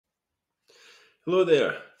Hello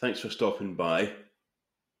there, thanks for stopping by.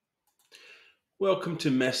 Welcome to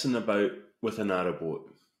Messing About with a Narrowboat.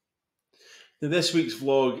 Now this week's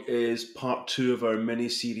vlog is part 2 of our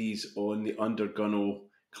mini-series on the undergunnel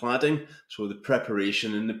cladding, so the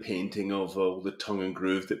preparation and the painting of all the tongue and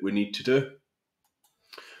groove that we need to do.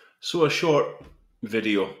 So a short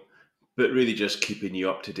video, but really just keeping you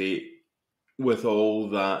up to date with all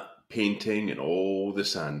that painting and all the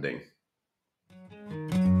sanding.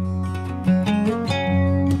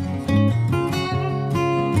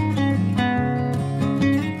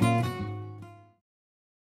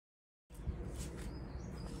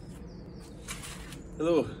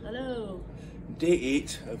 Hello. Hello. Day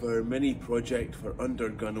 8 of our mini project for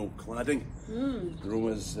undergunnel cladding.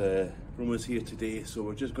 Roma's here today, so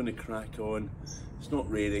we're just going to crack on. It's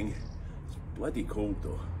not raining, it's bloody cold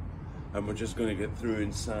though, and we're just going to get through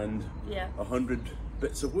and sand 100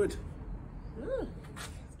 bits of wood. Ooh,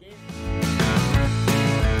 that's good.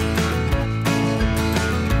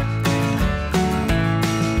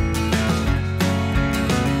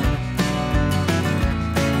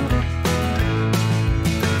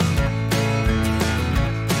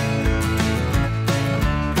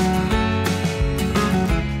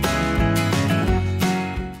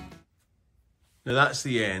 Now that's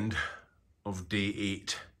the end of day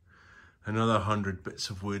 8. Another 100 bits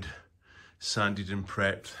of wood sanded and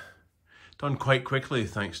prepped. Done quite quickly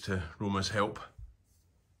thanks to Roma's help.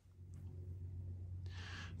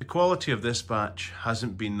 The quality of this batch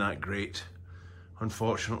hasn't been that great,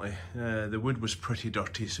 unfortunately. The wood was pretty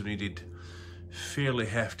dirty, so needed fairly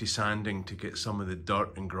hefty sanding to get some of the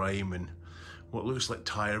dirt and grime and what looks like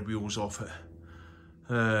tyre wheels off it.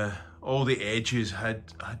 All the edges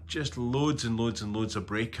had just loads and loads and loads of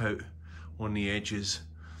breakout on the edges,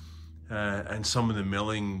 and some of the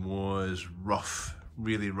milling was rough,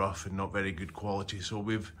 really rough and not very good quality. So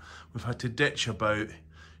we've had to ditch about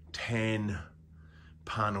 10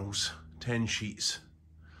 panels, 10 sheets,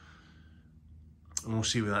 and we'll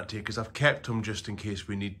see where that takes us. I've kept them just in case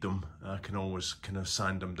we need them. I can always kind of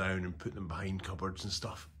sand them down and put them behind cupboards and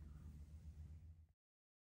stuff.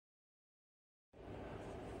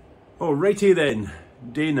 Alrighty then,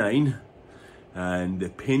 day 9, and the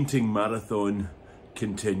painting marathon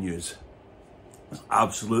continues.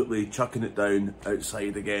 Absolutely chucking it down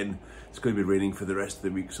outside again. It's going to be raining for the rest of the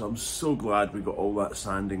week, so I'm so glad we got all that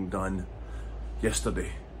sanding done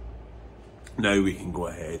yesterday. Now we can go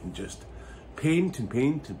ahead and just paint and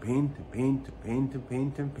paint and paint and paint and paint and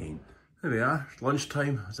paint and paint. There we are, it's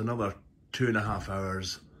lunchtime. It's another 2.5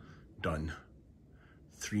 hours done.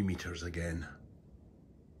 3 meters again.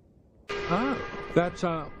 Oh, that's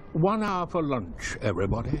 1 hour for lunch,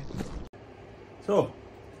 everybody. So,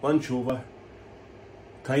 lunch over.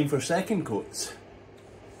 Time for second coats.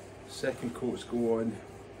 Second coats go on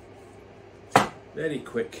very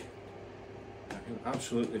quick. I can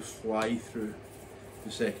absolutely fly through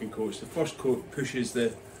the second coats. The first coat pushes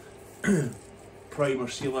the primer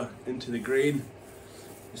sealer into the grain.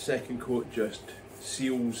 The second coat just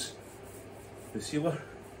seals the sealer.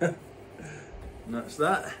 And that's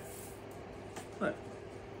that. Right,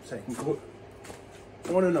 second coat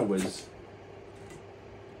on in a whiz.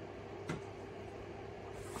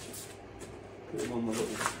 Put them on the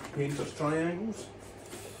little painter's triangles.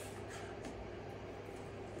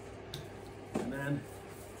 And then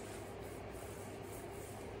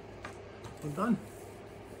we're done.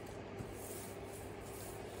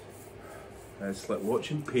 It's like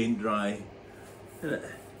watching paint dry, isn't it?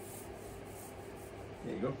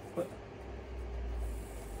 There you go. Flip.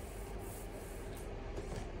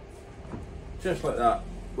 Just like that,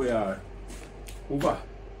 we are over.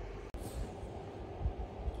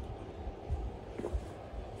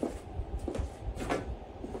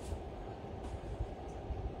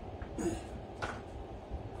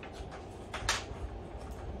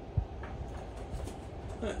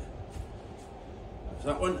 That's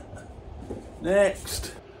that one.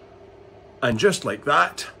 Next. And just like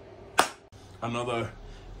that, another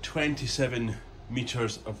 27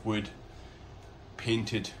 meters of wood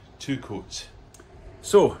painted, 2 coats.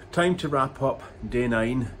 So, time to wrap up day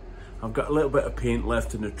 9. I've got a little bit of paint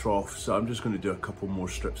left in the trough, so I'm just going to do a couple more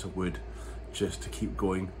strips of wood just to keep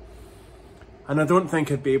going. And I don't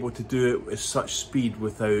think I'd be able to do it with such speed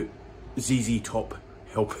without ZZ Top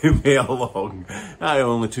helping me along. I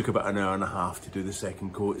only took about an hour and a half to do the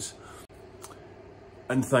second coats.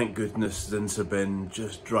 And thank goodness Zinsabin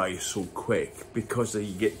just dries so quick, because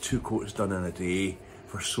you get 2 coats done in a day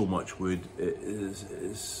for so much wood.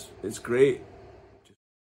 It's great.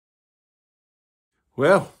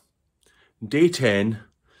 Well, day 10,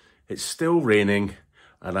 it's still raining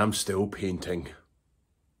and I'm still painting.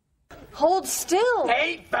 Hold still.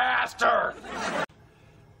 Eat faster!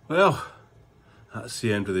 Well, that's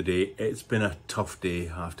the end of the day. It's been a tough day,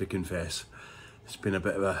 I have to confess. It's been a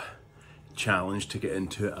bit of a challenge to get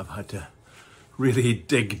into it. I've had to really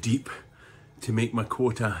dig deep to make my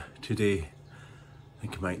quota today. I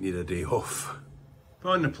think I might need a day off. But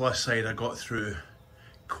on the plus side, I got through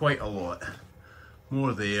quite a lot.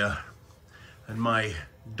 More there. And my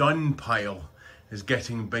done pile is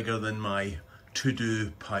getting bigger than my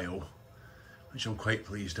to-do pile, which I'm quite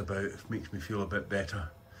pleased about. It makes me feel a bit better.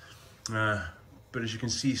 But as you can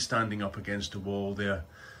see, standing up against a wall there,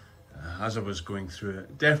 as I was going through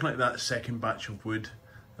it, definitely that second batch of wood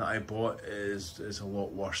that I bought is a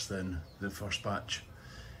lot worse than the first batch.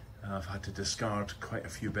 I've had to discard quite a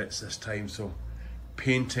few bits this time, so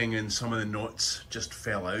painting and some of the knots just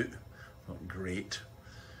fell out. Not great.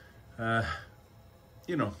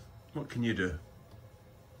 You know, what can you do?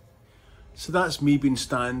 So that's me been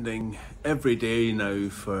standing every day now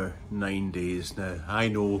for 9 days now. I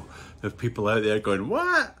know there's people out there going,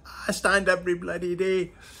 what? I stand every bloody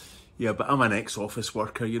day. Yeah, but I'm an ex-office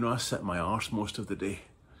worker, you know, I sit my arse most of the day.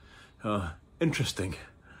 Interesting.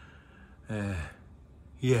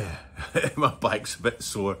 Yeah, my back's a bit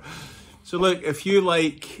sore. So look, if you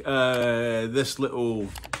like this little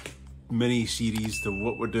mini series of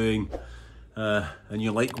what we're doing, and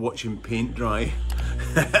you like watching paint dry,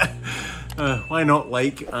 why not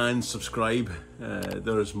like and subscribe?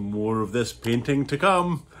 There's more of this painting to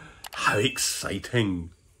come. How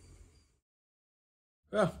exciting.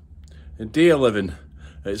 Well, day 11,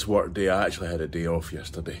 it's work day. I actually had a day off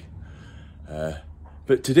yesterday.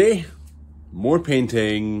 But today, more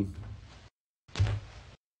painting.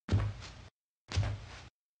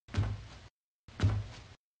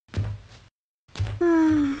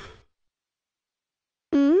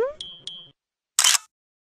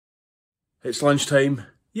 It's lunchtime,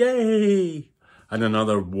 yay! And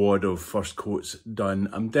another wad of first coats done.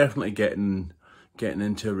 I'm definitely getting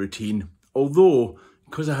into a routine. Although,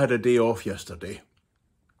 because I had a day off yesterday,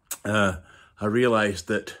 I realised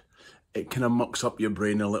that it kind of mucks up your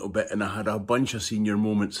brain a little bit, and I had a bunch of senior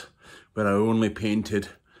moments where I only painted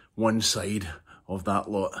one side of that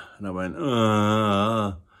lot, and I went,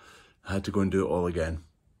 I had to go and do it all again.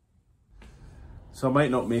 So I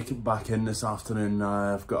might not make it back in this afternoon.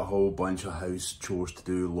 I've got a whole bunch of house chores to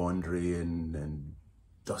do, laundry and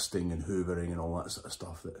dusting and hoovering and all that sort of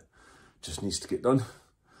stuff that just needs to get done.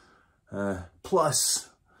 Plus,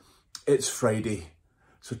 it's Friday,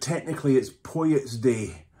 so technically it's Poet's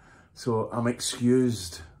Day, so I'm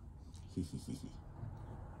excused.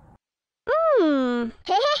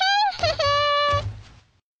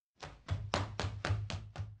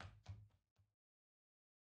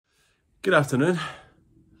 Good afternoon.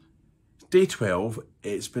 Day 12.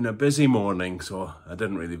 It's been a busy morning, so I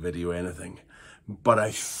didn't really video anything, but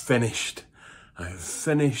I finished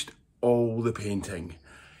all the painting.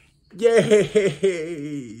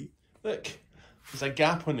 Yay! Look, there's a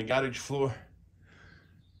gap on the garage floor,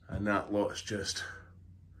 and that lot's just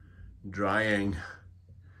drying.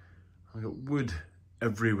 I've got wood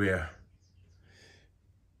everywhere,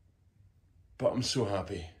 but I'm so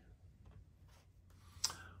happy.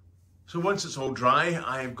 So once it's all dry,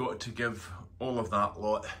 I've got to give all of that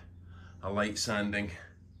lot a light sanding.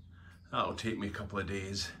 That'll take me a couple of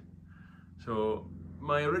days. So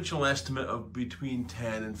my original estimate of between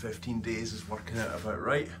 10 and 15 days is working out about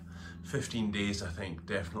right. 15 days, I think,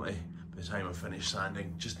 definitely, by the time I finish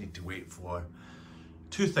sanding. Just need to wait for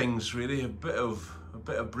two things really: a bit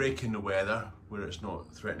of break in the weather where it's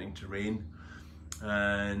not threatening to rain,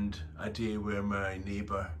 and a day where my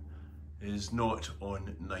neighbour is not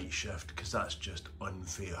on night shift, because that's just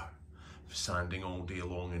unfair. Sanding all day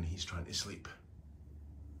long and he's trying to sleep.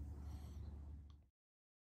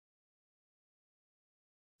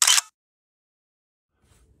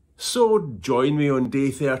 So join me on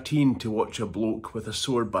day 13 to watch a bloke with a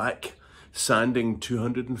sore back sanding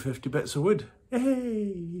 250 bits of wood.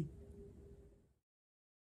 Hey!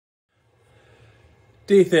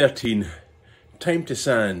 Day 13. Time to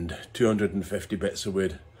sand 250 bits of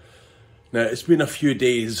wood. Now, it's been a few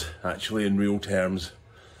days, actually, in real terms.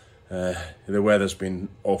 The weather's been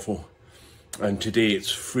awful, and today it's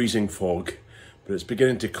freezing fog, but it's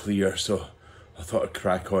beginning to clear, so I thought I'd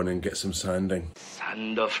crack on and get some sanding.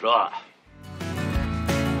 Sand the floor.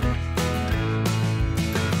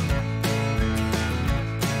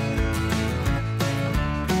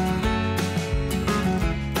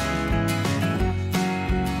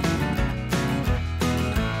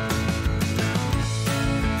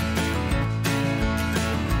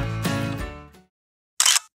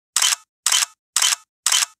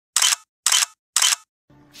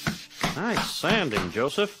 Nice sanding,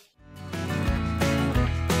 Joseph.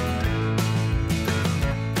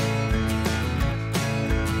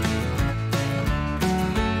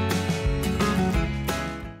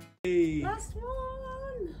 Hey. Last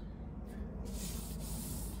one.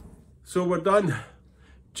 So we're done.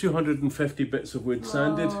 250 bits of wood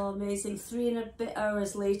sanded. Oh, amazing. 3 and a bit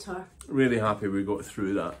hours later. Really happy we got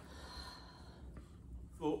through that.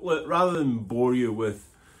 So, look, rather than bore you with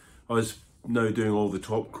us now doing all the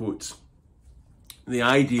top coats, the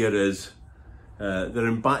idea is they're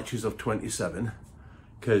in batches of 27,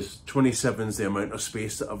 because 27 is the amount of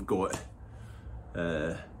space that I've got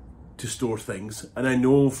to store things. And I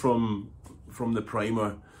know from the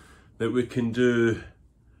primer that we can do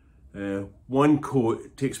one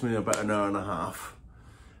coat takes me about an hour and a half,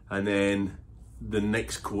 and then the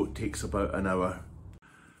next coat takes about an hour.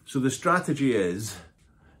 So the strategy is,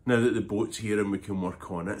 now that the boat's here and we can work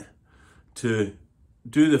on it, to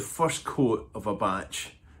do the first coat of a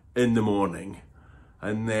batch in the morning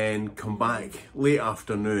and then come back late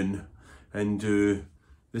afternoon and do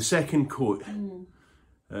the second coat.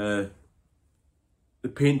 The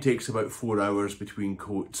paint takes about 4 hours between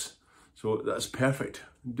coats, so that's perfect.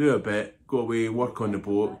 Do a bit, go away, work on the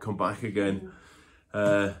boat, come back again.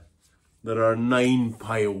 There are 9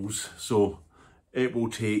 piles, so it will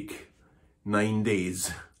take 9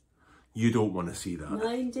 days. You don't want to see that.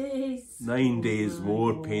 9 days. 9 days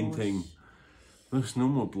more gosh. painting. There's no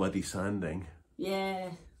more bloody sanding. Yeah,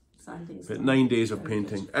 sanding's But done. 9 days of Very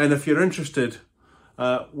painting. good. And if you're interested,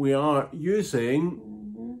 we are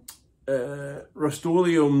using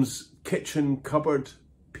Rust-Oleum's kitchen cupboard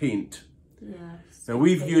paint. Yeah. Now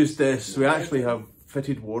we've paint. used this, we Yeah. actually have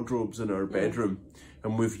fitted wardrobes in our bedroom,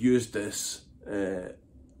 and we've used this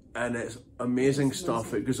and it's amazing It's stuff.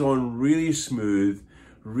 amazing. It goes on really smooth,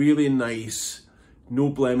 really nice, no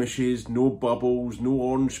blemishes, no bubbles, no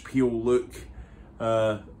orange peel look.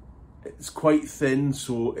 It's quite thin,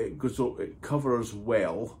 so it covers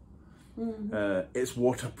well. It's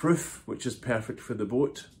waterproof, which is perfect for the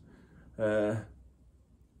boat.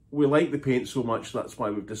 We like the paint so much, that's why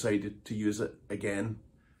we've decided to use it again.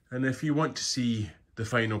 And if you want to see the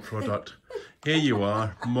final product, here you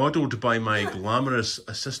are, modelled by my glamorous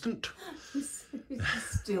assistant.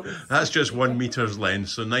 Still. That's just 1 meter's length,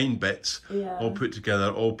 so 9 bits, Yeah. all put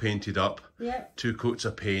together, all painted up. Yeah. 2 coats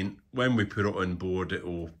of paint. When we put it on board, it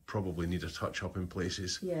will probably need a touch up in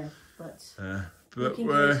places. Yeah, but But Looking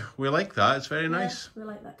good. we like that, it's very nice. yeah, we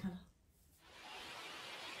like that colour.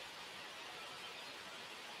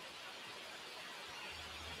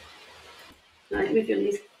 Right, move your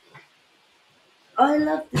knees. I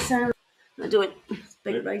love the sound. I do it. It's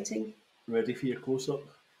big Yep. writing. Ready for your close-up?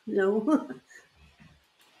 No.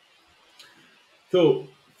 So,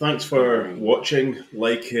 thanks for watching,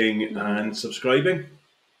 liking and subscribing.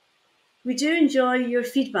 We do enjoy your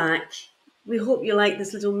feedback. We hope you like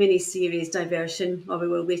this little mini series diversion while we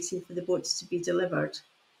were waiting for the boats to be delivered.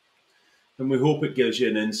 And we hope it gives you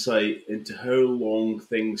an insight into how long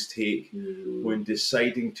things take when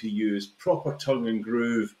deciding to use proper tongue and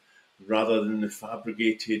groove rather than the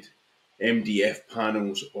fabricated MDF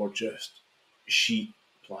panels or just sheet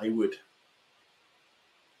plywood.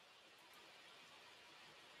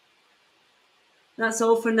 That's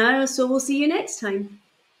all for now, so we'll see you next time.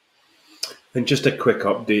 And just a quick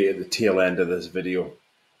update at the tail end of this video.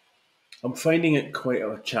 I'm finding it quite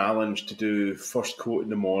a challenge to do first coat in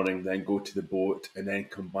the morning, then go to the boat and then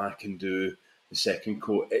come back and do the second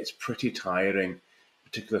coat. It's pretty tiring,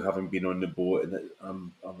 particularly having been on the boat, and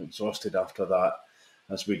I'm exhausted after that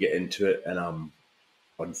as we get into it, and I'm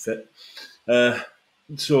unfit.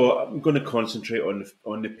 So I'm going to concentrate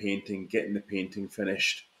on the painting, getting the painting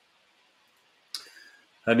finished.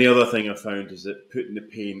 And the other thing I found is that putting the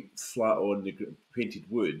paint flat on the painted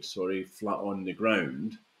wood, flat on the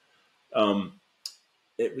ground,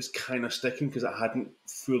 it was kind of sticking because it hadn't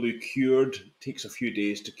fully cured. It takes a few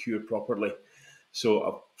days to cure properly, so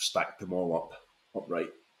I've stacked them all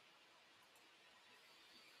upright.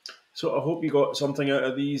 So I hope you got something out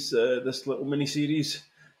of these this little mini series.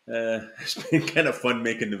 It's been kind of fun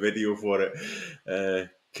making the video for it.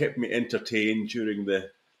 Kept me entertained during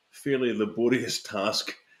the fairly laborious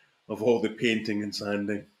task of all the painting and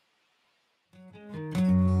sanding.